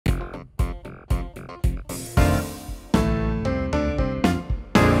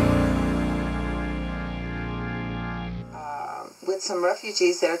with some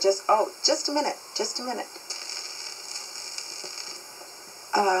refugees that are just, oh, just a minute.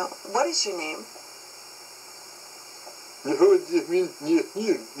 What is your name?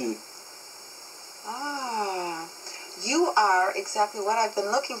 Ah, you are exactly what I've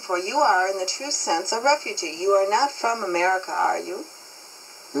been looking for. You are, in the true sense, a refugee. You are not from America, are you?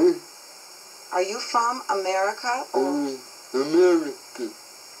 Are you from America? Or? America.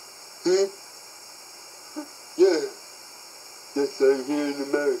 Yeah. Yes, I'm here in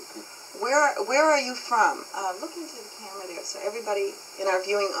America. Where are you from? Look into the camera there so everybody in our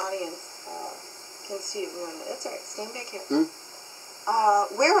viewing audience can see you. That's all right. Stand back here.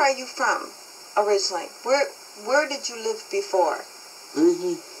 Where are you from originally? Where did you live before?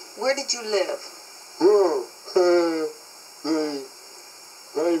 Where did you live? Oh,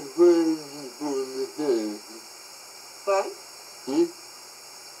 my friends from the head. What?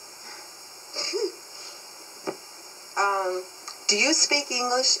 Do you speak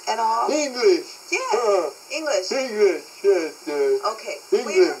English at all? English. Yes. English. English. Yes. Okay.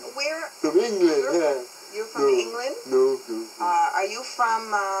 England. Where? From England. You're from England? No. Are you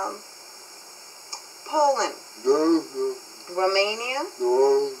from Poland? No. Romania?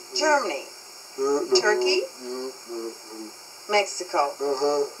 No. Germany? No. Turkey? No. Mexico?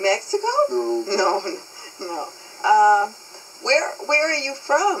 Mexico? No. No. Where are you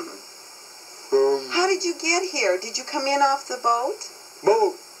from? How did you get here? Did you come in off the boat?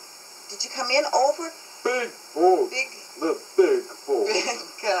 Boat. Did you come in over? Big boat. The big boat. Big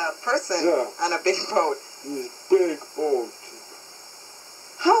person on a big boat. Big boat.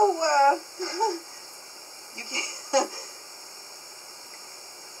 How, you can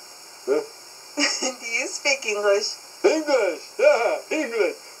Do you speak English? English. Yeah,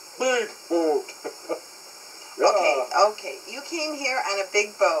 English. Big boat. Okay. You came here on a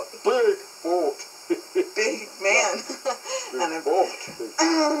big boat. Big boat. Big man. Big boat.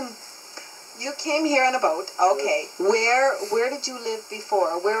 You came here on a boat. Okay. Yes. Where did you live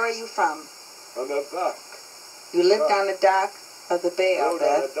before? Where are you from? On the dock. You lived on the dock of the bay, I'll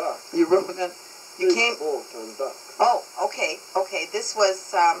bet. On the dock. You rode on. You came. Boat on dock. Oh, okay. This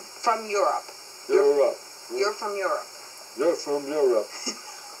was from Europe. Europe. You're from Europe. You're from Europe.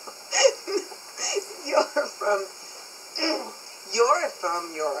 You're from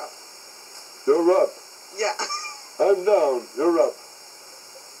Europe. You're up. Yeah. I'm down. You're up.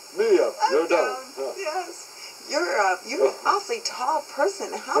 Me up. You're down. Yes. You're an awfully tall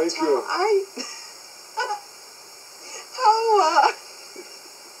person. How Thank tall you. are you?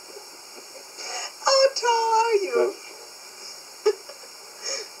 How tall are you?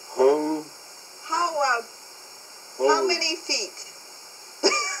 How many feet?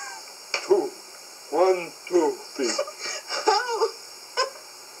 2 feet.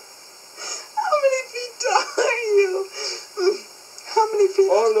 How many feet tall are you? How many feet?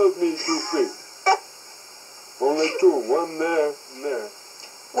 All of me 2 feet. Only 2. One there and there.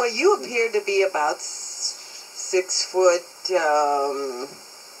 Well, you appear to be about 6 foot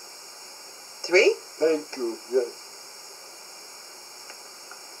 3. Thank you. Yes.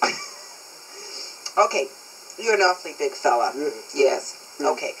 Okay, you're an awfully big fella. Yes.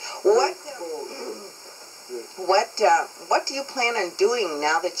 Okay. What do you plan on doing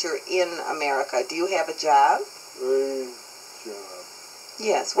now that you're in America? Do you have a job? Job.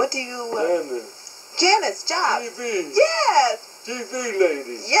 Yes. What do you? Janis. Janis, job. TV. Yes. TV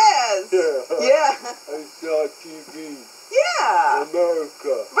lady. Yes. Yeah. I saw TV. Yeah.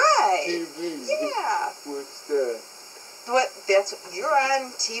 America. Right. TV. Yeah. What's that? You're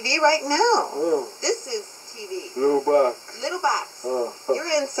on TV right now. Oh. This is TV. Little box. Little box. You're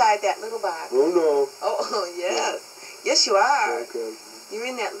inside that little box. Oh no. Oh yes. Yes you are. Okay. You're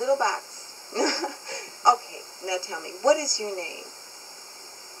in that little box. Okay, now tell me, what is your name?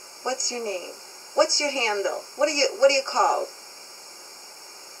 What's your name? What's your handle? What are you called?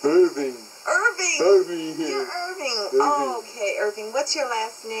 Irvine. Irving. Irvine here. You're Irving. Oh, okay, Irving. What's your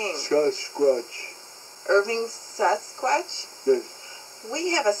last name? Sasquatch. Irving Sasquatch? Yes. We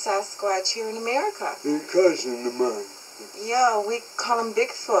have a Sasquatch here in America. A cousin of mine. Yeah, we call him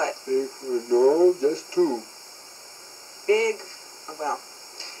Bigfoot. Bigfoot? No, just 2.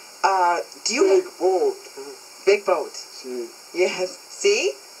 Do you... Big boat. Big boat. See. Yes.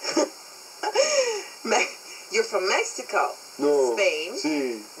 See? You're from Mexico. No. Spain.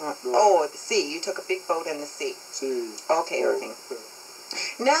 See. No. Oh, the sea. You took a big boat in the sea. See. Okay, Irving.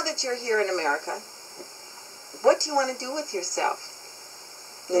 Now that you're here in America, what do you want to do with yourself?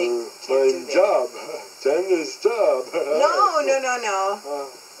 My job. Janis' job. No.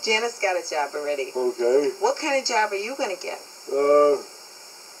 Janis got a job already. Okay. What kind of job are you going to get?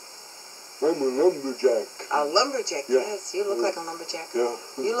 I'm a lumberjack. A lumberjack, Yeah. yes. You look like a lumberjack. Yeah.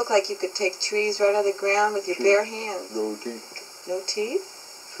 You look like you could take trees right out of the ground with your bare hands. No teeth. No teeth?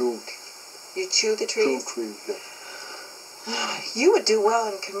 Shoot. You chew the trees? Shoot trees, yeah. You would do well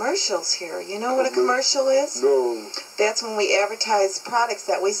in commercials here. You know what a commercial is? No. That's when we advertise products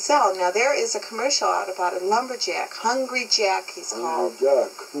that we sell. Now, there is a commercial out about a lumberjack. Hungry Jack, he's called.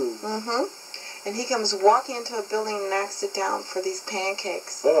 Jack. Mm-hmm. And he comes walking into a building and knocks it down for these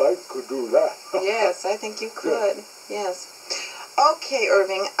pancakes. Oh, I could do that. Yes, I think you could. Yes. Okay,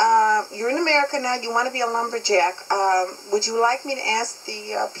 Irving, you're in America now. You want to be a lumberjack. Would you like me to ask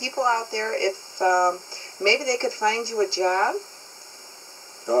the people out there if maybe they could find you a job?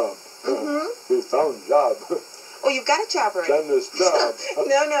 Job. Mm-hmm. He found job. Oh, you've got a job already. Janis job.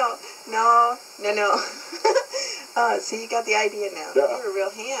 No. See, you got the idea now. Yeah. You're a real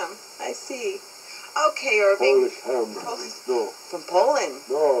ham. I see. Okay, Irving. Polish ham. Polish. No. From Poland.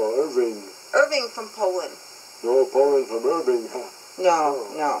 No, Irving. Irving from Poland. No, Poland from Irving. No.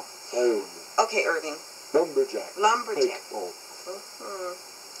 Ireland. Okay, Irving. Lumberjack. Lumberjack. Oh.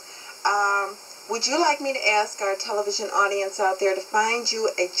 Would you like me to ask our television audience out there to find you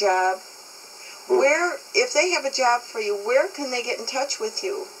a job? Where, if they have a job for you, where can they get in touch with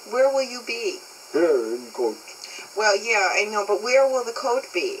you? Where will you be? Here in coat. Well, yeah, I know, but where will the coat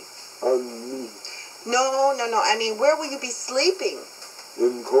be? On me. No. I mean, where will you be sleeping?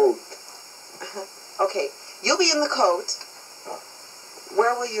 In coat. Okay, you'll be in the coat.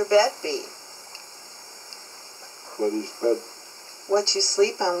 Where will your bed be? What is bed? What you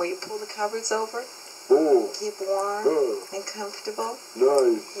sleep on, where you pull the covers over? Oh. Keep warm and comfortable?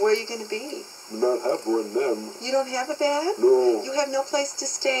 Nice. Where are you going to be? Not have one them. You don't have a bed? No. You have no place to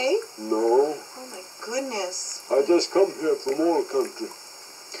stay? No. Oh my goodness. I just come here from all country.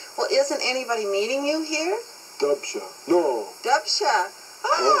 Well, isn't anybody meeting you here? Dubsha. No. Dubsha.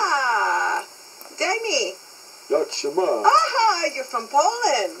 Ah! Danny. Yakshama. Aha! You're from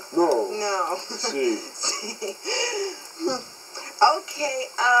Poland. No. No. See. Okay,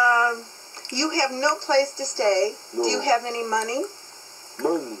 you have no place to stay. No. Do you have any money?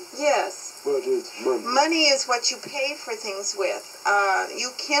 Money. Yes. What is money? Money is what you pay for things with.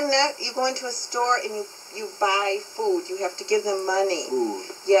 You go into a store and you buy food. You have to give them money. Food.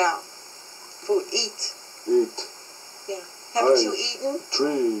 Yeah. Food. Eat. Eat. Yeah. Haven't you eaten?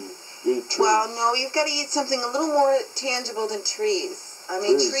 Tree. Eat trees. Well, no, you've got to eat something a little more tangible than trees. I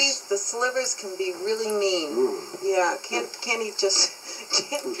mean, trees, the slivers can be really mean. Yeah, can't eat just...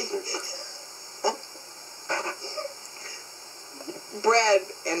 Can't bread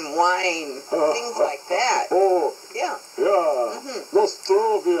and wine, things like that. Oh. Yeah. Yeah.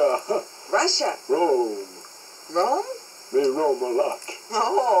 Nostrovia. Russia. Rome. Rome? They roam a lot.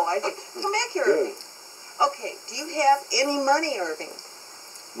 Oh, I see. Come back here, Irving. Okay, do you have any money, Irving?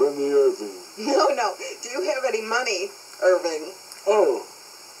 Money, Irving. No. Do you have any money, Irving? Oh.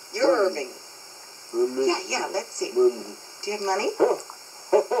 You're money. Irving. Money. Yeah, let's see. Money. Do you have money?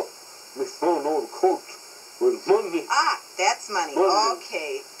 Me found old coat with money. Ah, that's money. Money.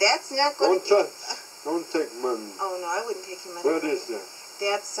 Okay, that's not good. Don't take money. Oh, no, I wouldn't take your money. What is that?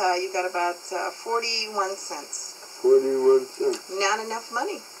 That's, you got about 41 cents. 41 cents. Not enough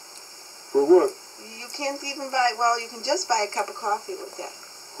money. For what? You can't even buy, well, you can just buy a cup of coffee with that.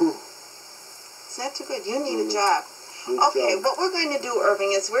 It's not too good. You need a job. Okay, what we're going to do,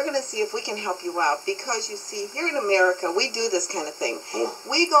 Irving, is we're going to see if we can help you out. Because, you see, here in America, we do this kind of thing.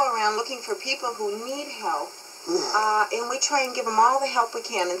 We go around looking for people who need help, and we try and give them all the help we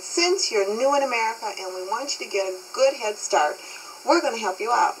can. And since you're new in America and we want you to get a good head start, we're going to help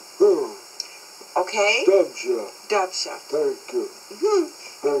you out. Okay? Dubsha. Thank you.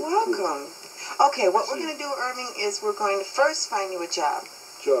 You're welcome. Okay, what we're going to do, Irving, is we're going to first find you a job.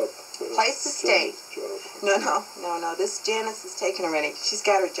 Job. Place to stay. No. This Janis is taken already. She's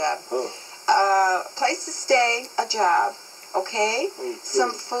got her job. Place to stay, a job. Okay?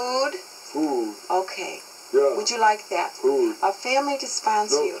 Some food. Food. Okay. Yeah. Would you like that? Food. A family to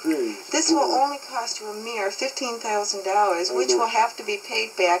sponsor you. Trees. This will only cost you a mere $15,000, which will have to be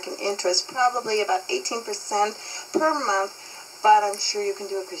paid back in interest, probably about 18% per month. But I'm sure you can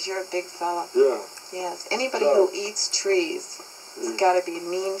do it because you're a big fella. Yeah. Yes. Anybody who eats trees has got to be a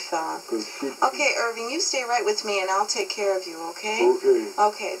mean fella. Okay, Irving, you stay right with me and I'll take care of you, okay? Okay.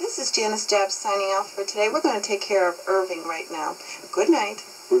 Okay, this is Janis Dobbs signing off for today. We're going to take care of Irving right now. Good night.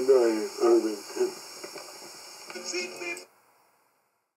 Good night, Irving.